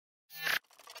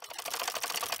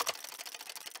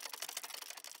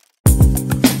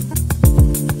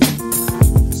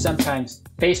sometimes,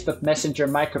 Facebook Messenger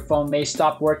microphone may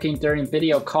stop working during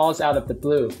video calls out of the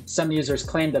blue. Some users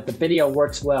claim that the video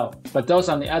works well, but those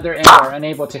on the other end are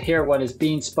unable to hear what is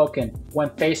being spoken. When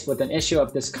faced with an issue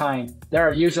of this kind, there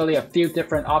are usually a few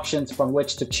different options from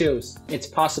which to choose. It's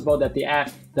possible that the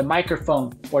app, the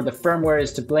microphone, or the firmware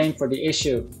is to blame for the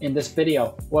issue. In this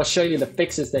video, we'll show you the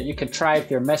fixes that you can try if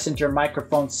your Messenger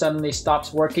microphone suddenly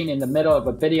stops working in the middle of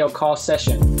a video call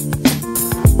session.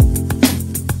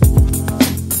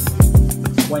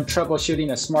 When troubleshooting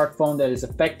a smartphone that is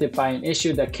affected by an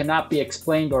issue that cannot be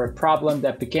explained or a problem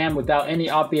that began without any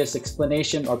obvious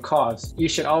explanation or cause, you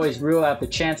should always rule out the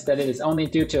chance that it is only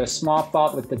due to a small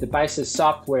fault with the device's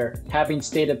software. Having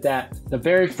stated that, the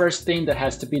very first thing that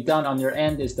has to be done on your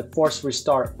end is the forced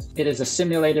restart. It is a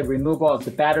simulated removal of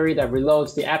the battery that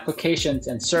reloads the applications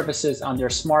and services on your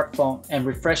smartphone and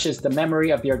refreshes the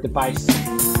memory of your device.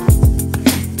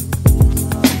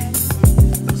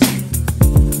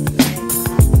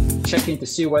 Checking to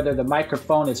see whether the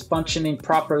microphone is functioning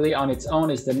properly on its own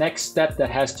is the next step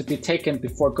that has to be taken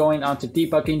before going on to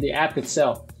debugging the app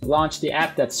itself. Launch the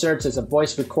app that serves as a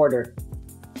voice recorder,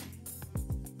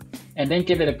 and then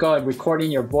give it a go at recording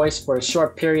your voice for a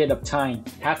short period of time.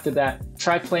 After that,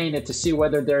 try playing it to see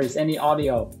whether there is any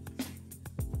audio.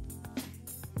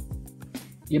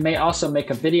 You may also make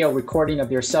a video recording of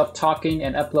yourself talking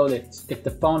and upload it. If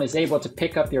the phone is able to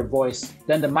pick up your voice,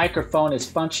 then the microphone is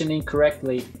functioning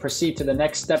correctly. Proceed to the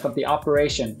next step of the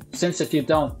operation, since if you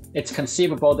don't, it's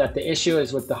conceivable that the issue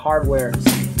is with the hardware.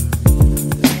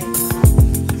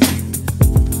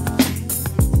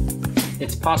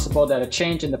 It's possible that a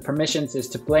change in the permissions is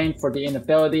to blame for the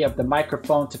inability of the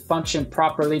microphone to function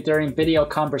properly during video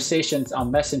conversations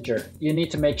on Messenger. You need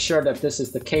to make sure that this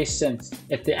is the case, since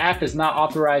if the app is not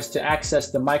authorized to access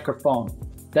the microphone,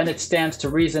 then it stands to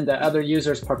reason that other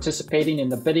users participating in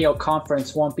the video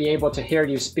conference won't be able to hear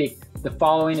you speak. The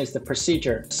following is the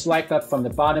procedure. Swipe up from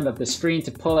the bottom of the screen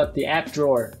to pull up the app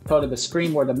drawer. Go to the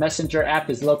screen where the Messenger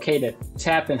app is located.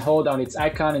 Tap and hold on its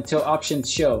icon until options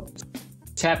show.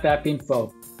 Tap App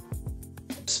Info.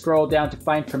 Scroll down to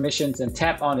find permissions and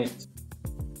tap on it.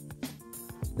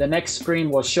 The next screen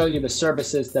will show you the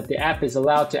services that the app is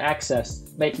allowed to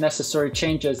access. Make necessary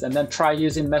changes and then try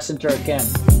using Messenger again.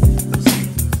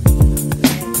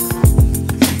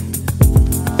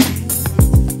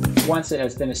 Once it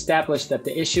has been established that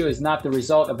the issue is not the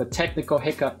result of a technical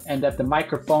hiccup and that the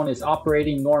microphone is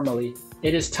operating normally,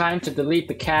 it is time to delete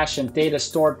the cache and data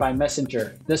stored by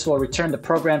Messenger. This will return the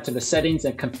program to the settings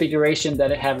and configuration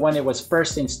that it had when it was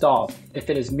first installed. If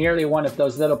it is merely one of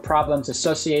those little problems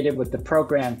associated with the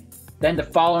program, then the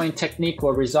following technique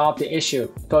will resolve the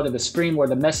issue. Go to the screen where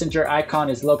the Messenger icon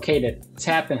is located.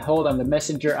 Tap and hold on the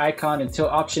Messenger icon until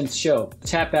options show.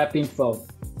 Tap App Info.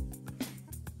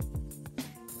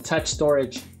 Touch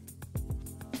Storage.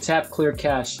 Tap Clear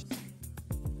Cache.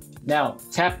 Now,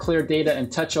 tap Clear Data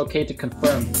and touch OK to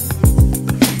confirm.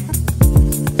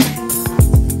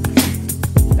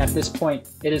 At this point,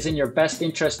 it is in your best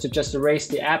interest to just erase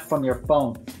the app from your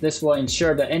phone. This will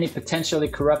ensure that any potentially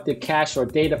corrupted cache or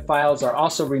data files are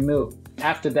also removed.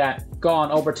 After that, go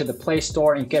on over to the Play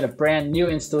Store and get a brand new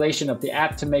installation of the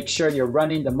app to make sure you're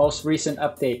running the most recent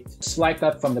update. Swipe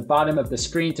up from the bottom of the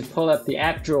screen to pull up the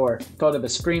app drawer. Go to the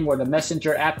screen where the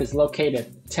Messenger app is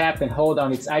located. Tap and hold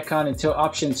on its icon until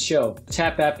options show.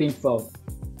 Tap App Info.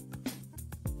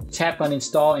 Tap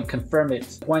Uninstall and confirm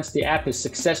it. Once the app is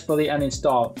successfully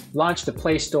uninstalled, launch the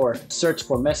Play Store, search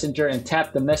for Messenger and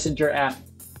tap the Messenger app.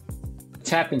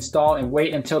 Tap Install and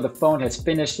wait until the phone has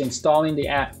finished installing the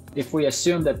app. If we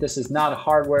assume that this is not a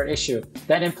hardware issue,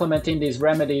 then implementing these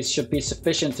remedies should be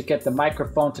sufficient to get the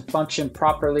microphone to function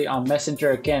properly on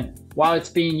Messenger again, while it's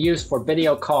being used for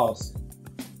video calls.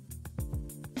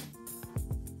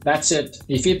 That's it.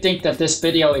 If you think that this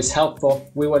video is helpful,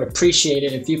 we would appreciate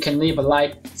it if you can leave a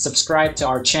like, subscribe to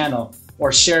our channel,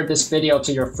 or share this video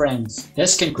to your friends.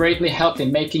 This can greatly help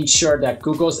in making sure that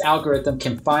Google's algorithm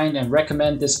can find and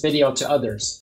recommend this video to others.